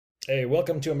Hey,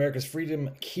 welcome to America's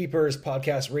Freedom Keepers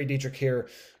podcast. Ray Dietrich here.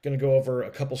 Going to go over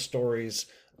a couple stories,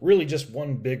 really just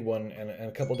one big one and a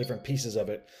couple different pieces of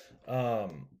it.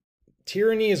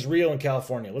 Tyranny is real in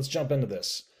California. Let's jump into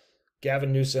this.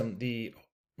 Gavin Newsom, the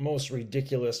most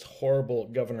ridiculous, horrible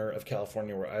governor of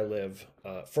California where I live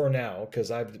for now, because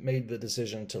I've made the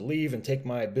decision to leave and take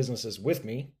my businesses with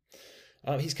me.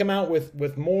 He's come out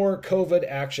with more COVID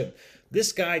action.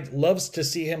 This guy loves to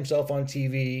see himself on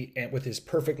TV and with his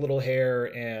perfect little hair,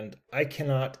 and I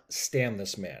cannot stand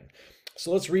this man.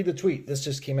 So let's read the tweet. This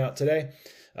just came out today.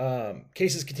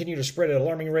 Cases continue to spread at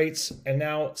alarming rates, and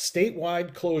now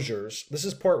statewide closures. This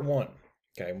is part one.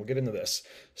 Okay, we'll get into this.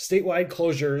 Statewide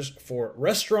closures for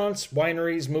restaurants,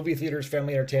 wineries, movie theaters,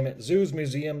 family entertainment, zoos,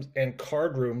 museums, and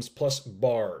card rooms, plus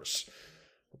bars.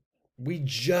 We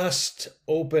just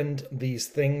opened these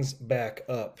things back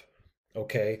up.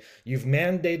 Okay, you've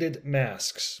mandated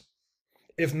masks.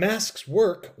 If masks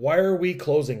work, why are we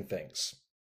closing things?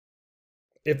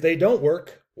 If they don't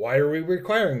work, why are we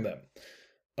requiring them?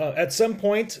 At some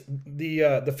point,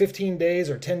 the 15 days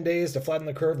or 10 days to flatten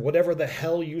the curve, whatever the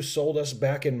hell you sold us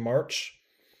back in March,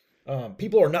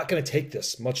 people are not going to take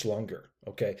this much longer.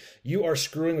 Okay, you are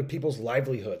screwing with people's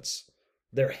livelihoods,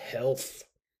 their health.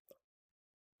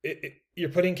 You're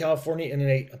putting California in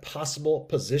an impossible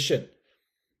position.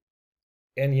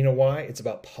 And you know why? It's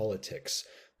about politics.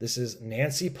 This is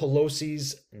Nancy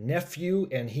Pelosi's nephew,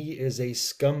 and he is a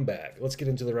scumbag. Let's get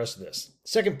into the rest of this.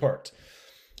 Second part.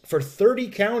 For 30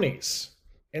 counties,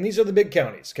 and these are the big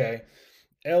counties, okay?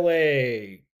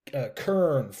 LA,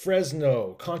 Kern,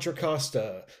 Fresno, Contra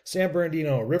Costa, San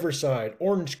Bernardino, Riverside,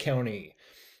 Orange County,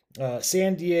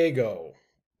 San Diego,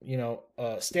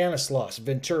 Stanislaus,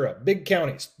 Ventura, big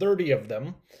counties, 30 of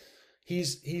them.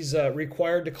 He's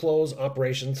required to close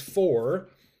operations for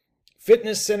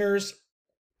fitness centers,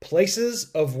 places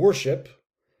of worship,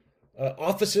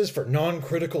 offices for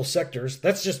non-critical sectors.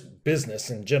 That's just business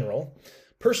in general.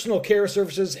 Personal care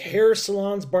services, hair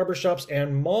salons, barbershops,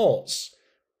 and malls.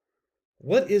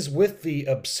 What is with the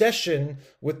obsession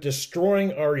with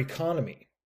destroying our economy?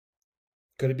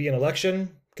 Could it be an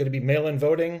election? Could it be mail-in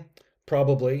voting?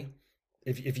 Probably.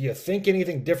 If you think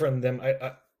anything different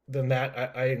than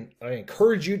that, I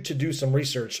encourage you to do some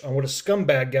research on what a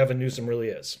scumbag Gavin Newsom really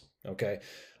is. Okay,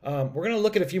 we're going to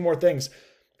look at a few more things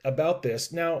about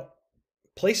this. Now,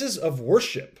 places of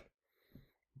worship.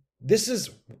 This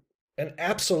is an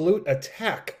absolute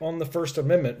attack on the First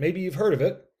Amendment. Maybe you've heard of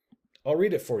it. I'll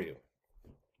read it for you.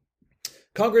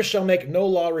 Congress shall make no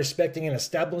law respecting an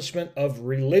establishment of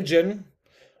religion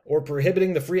or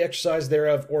prohibiting the free exercise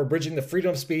thereof, or abridging the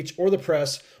freedom of speech or the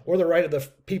press, or the right of the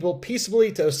people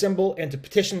peaceably to assemble and to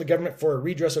petition the government for a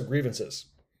redress of grievances.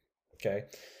 Okay.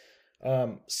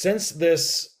 Since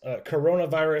this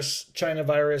coronavirus, China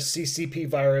virus, CCP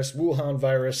virus, Wuhan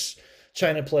virus,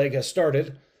 China plague has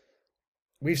started,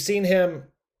 we've seen him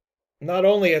not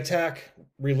only attack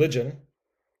religion.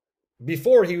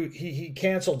 Before he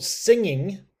canceled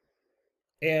singing,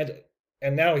 and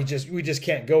now we just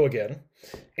can't go again.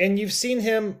 And you've seen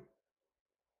him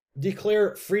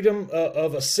declare freedom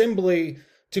of assembly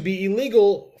to be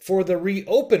illegal for the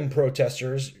reopen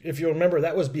protesters. If you remember,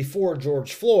 that was before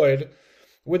George Floyd,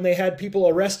 when they had people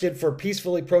arrested for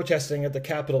peacefully protesting at the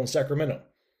Capitol in Sacramento,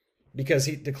 because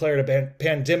he declared a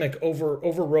pandemic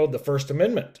overrode the First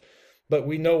Amendment. But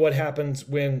we know what happens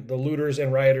when the looters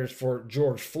and rioters for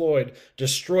George Floyd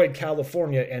destroyed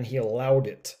California, and he allowed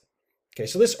it. Okay,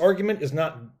 so this argument is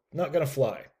not going to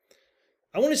fly.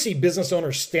 I want to see business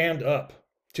owners stand up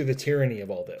to the tyranny of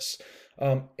all this,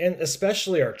 and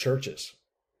especially our churches.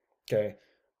 Okay,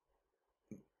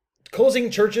 closing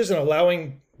churches and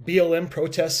allowing BLM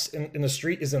protests in the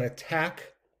street is an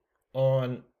attack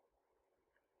on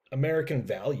American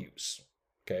values.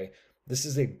 Okay, this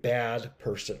is a bad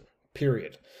person,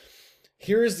 period.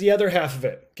 Here's the other half of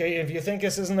it. Okay, if you think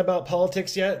this isn't about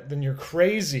politics yet, then you're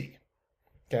crazy.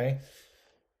 Okay,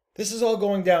 this is all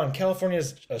going down. California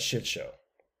is a shit show.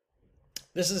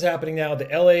 This is happening now. The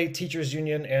LA Teachers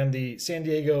Union and the San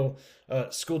Diego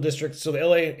School District. So the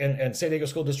LA and San Diego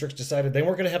School Districts decided they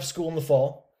weren't going to have school in the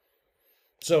fall.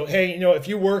 So, hey, if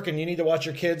you work and you need to watch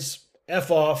your kids,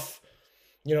 F off,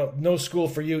 no school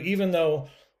for you, even though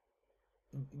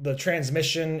the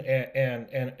transmission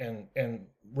and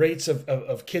rates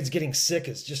of kids getting sick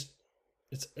is just,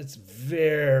 it's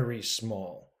very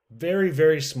small, very,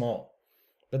 very small.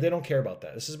 But they don't care about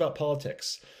that. This is about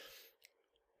politics.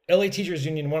 LA Teachers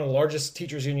Union, one of the largest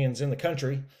teachers unions in the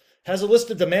country, has a list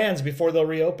of demands before they'll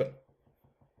reopen.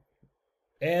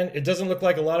 And it doesn't look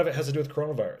like a lot of it has to do with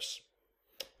coronavirus.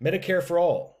 Medicare for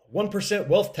all. 1%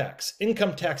 wealth tax,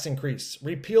 income tax increase,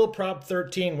 repeal Prop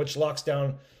 13, which locks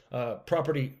down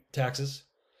property taxes,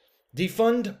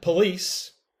 defund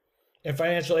police, and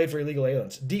financial aid for illegal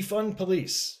aliens. Defund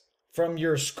police from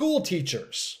your school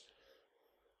teachers.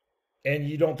 And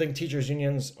you don't think teachers'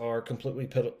 unions are completely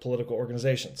political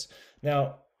organizations.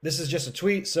 Now, this is just a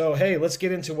tweet, so hey, let's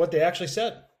get into what they actually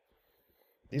said.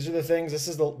 These are the things, this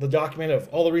is the document of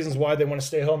all the reasons why they want to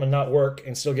stay home and not work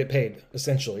and still get paid,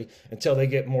 essentially, until they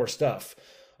get more stuff.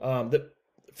 The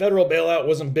federal bailout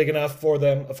wasn't big enough for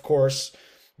them, of course.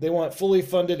 They want fully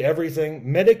funded everything,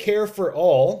 Medicare for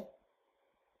all.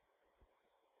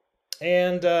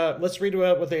 And let's read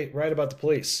what they write about the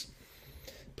police.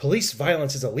 Police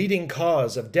violence is a leading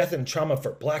cause of death and trauma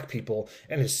for Black people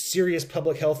and a serious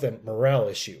public health and morale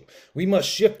issue. We must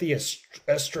shift the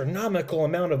astronomical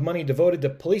amount of money devoted to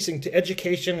policing to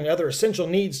education and other essential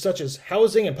needs such as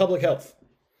housing and public health.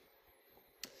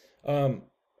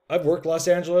 I've worked Los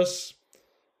Angeles.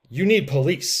 You need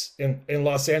police in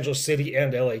Los Angeles City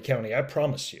and LA County, I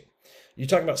promise you. You're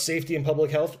talking about safety and public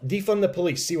health? Defund the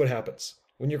police, see what happens.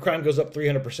 When your crime goes up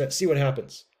 300%, see what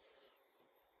happens.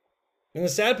 And the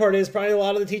sad part is probably a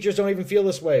lot of the teachers don't even feel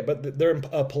this way, but they're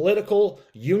a political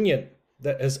union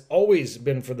that has always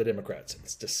been for the Democrats.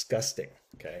 It's disgusting,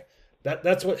 okay?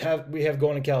 That's what we have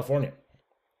going in California.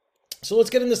 So let's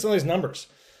get into some of these numbers.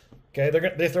 Okay,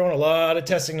 they're throwing a lot of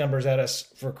testing numbers at us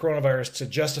for coronavirus to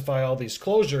justify all these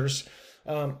closures.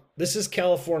 This is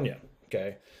California,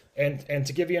 okay? And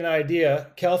to give you an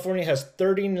idea, California has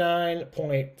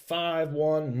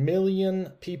 39.51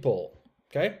 million people,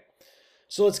 okay?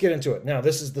 So let's get into it. Now,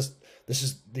 this is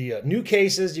the new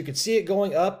cases. You can see it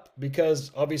going up because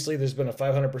obviously there's been a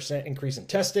 500% increase in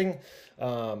testing,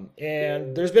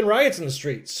 and there's been riots in the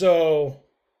streets. So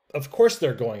of course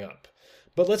they're going up.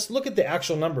 But let's look at the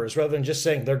actual numbers rather than just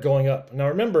saying they're going up. Now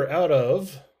remember, out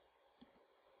of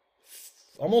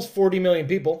almost 40 million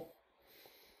people,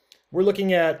 we're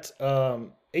looking at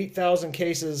 8,000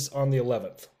 cases on the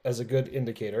 11th as a good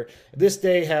indicator. This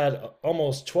day had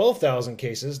almost 12,000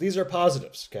 cases. These are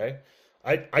positives, okay?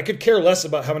 I could care less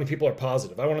about how many people are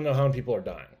positive. I want to know how many people are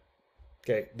dying.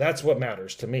 Okay, that's what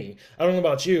matters to me. I don't know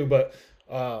about you, but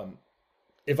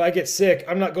if I get sick,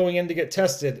 I'm not going in to get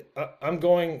tested. I'm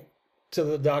going to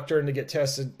the doctor and to get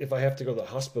tested if I have to go to the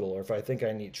hospital or if I think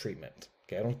I need treatment.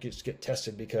 Okay, I don't just get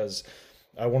tested because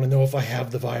I want to know if I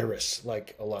have the virus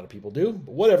like a lot of people do.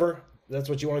 But whatever, that's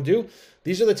what you want to do.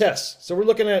 These are the tests. So we're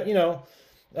looking at,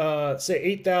 say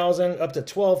 8,000 up to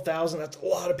 12,000. That's a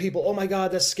lot of people. Oh my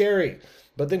God, that's scary.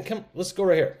 But then let's go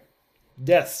right here.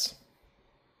 Deaths.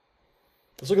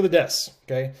 Let's look at the deaths,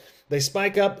 okay? They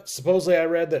spike up. Supposedly I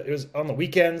read that it was on the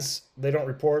weekends. They don't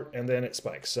report, and then it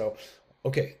spikes. So,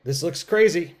 okay, this looks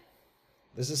crazy.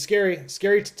 This is scary.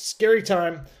 Scary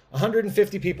time.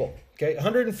 150 people, okay?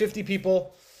 150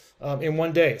 people in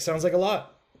one day. Sounds like a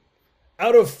lot.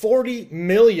 Out of 40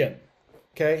 million,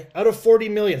 okay? Out of 40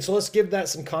 million. So let's give that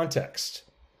some context.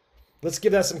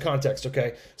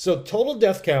 Okay? So total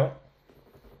death count,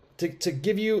 to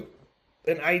give you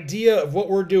an idea of what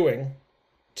we're doing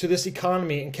to this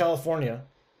economy in California,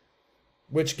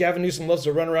 which Gavin Newsom loves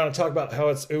to run around and talk about how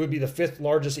it would be the 5th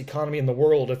largest economy in the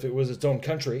world if it was its own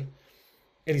country.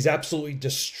 And he's absolutely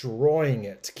destroying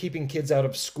it, keeping kids out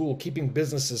of school, keeping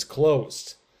businesses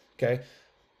closed, okay?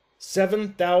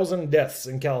 7,000 deaths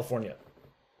in California.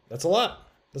 That's a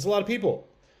lot. That's a lot of people.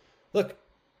 Look,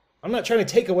 I'm not trying to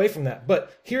take away from that,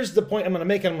 but here's the point I'm going to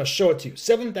make, and I'm going to show it to you.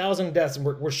 7,000 deaths, and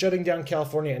we're shutting down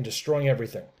California and destroying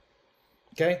everything,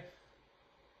 okay?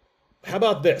 How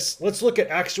about this? Let's look at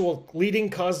actual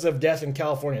leading causes of death in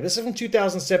California. This is from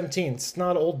 2017. It's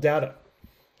not old data.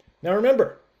 Now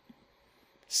remember,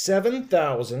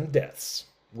 7,000 deaths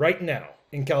right now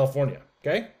in California,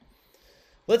 okay?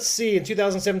 Let's see, in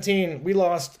 2017, we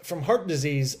lost from heart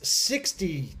disease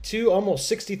 62, almost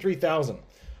 63,000.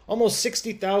 Almost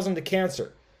 60,000 to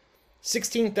cancer.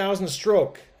 16,000 to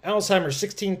stroke. Alzheimer's,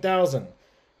 16,000.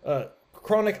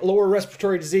 Chronic lower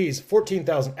respiratory disease,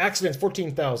 14,000. Accidents,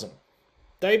 14,000.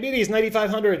 Diabetes,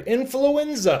 9,500.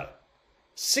 Influenza,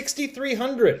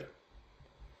 6,300.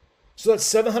 So that's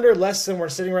 700 less than we're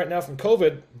sitting right now from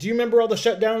COVID. Do you remember all the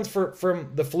shutdowns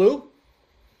from the flu?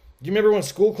 Do you remember when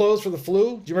school closed for the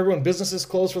flu? Do you remember when businesses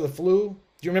closed for the flu?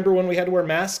 Do you remember when we had to wear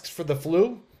masks for the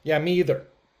flu? Yeah, me either.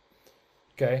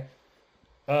 Okay.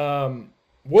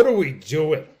 What are we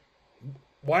doing?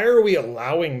 Why are we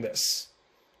allowing this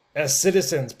as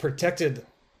citizens protected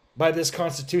by this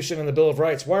Constitution and the Bill of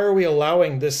Rights? Why are we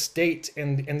allowing this state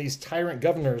and these tyrant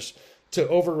governors to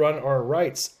overrun our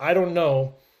rights? I don't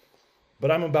know, but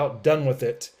I'm about done with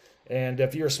it. And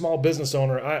if you're a small business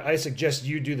owner, I suggest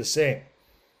you do the same.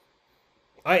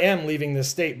 I am leaving this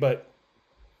state, but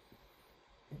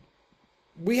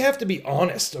we have to be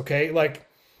honest, okay? Like,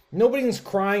 nobody's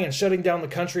crying and shutting down the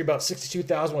country about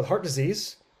 62,000 with heart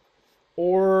disease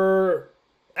or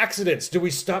accidents. Do we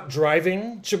stop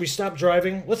driving? Should we stop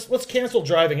driving? Let's cancel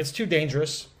driving. It's too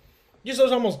dangerous. Just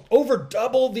those almost over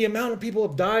double the amount of people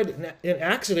have died in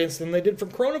accidents than they did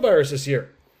from coronavirus this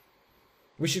year.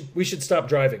 We should stop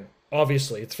driving.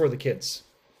 Obviously, it's for the kids.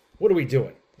 What are we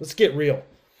doing? Let's get real.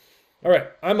 All right,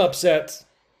 I'm upset.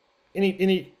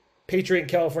 Any patriot in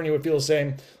California would feel the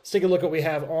same. Let's take a look at what we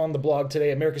have on the blog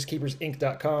today,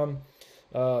 americaskeepersinc.com.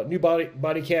 New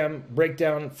body cam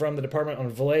breakdown from the department on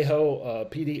Vallejo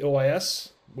PD OIS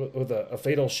with a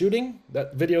fatal shooting.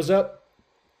 That video's up.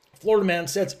 Florida man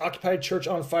sets occupied church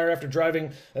on fire after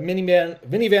driving a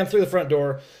minivan through the front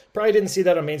door. Probably didn't see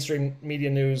that on mainstream media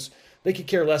news. They could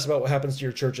care less about what happens to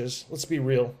your churches. Let's be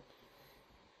real.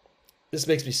 This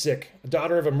makes me sick. A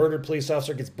daughter of a murdered police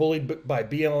officer gets bullied by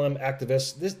BLM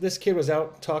activists. This kid was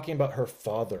out talking about her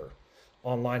father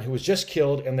online, who was just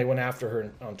killed, and they went after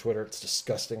her on Twitter. It's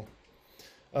disgusting.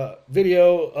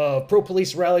 Video of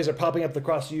pro-police rallies are popping up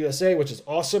across the USA, which is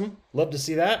awesome. Love to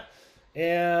see that.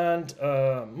 And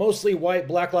mostly white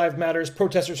Black Lives Matters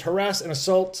protesters harass and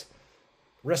assault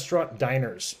restaurant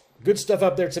diners. Good stuff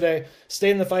up there today.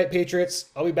 Stay in the fight, Patriots.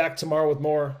 I'll be back tomorrow with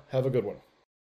more. Have a good one.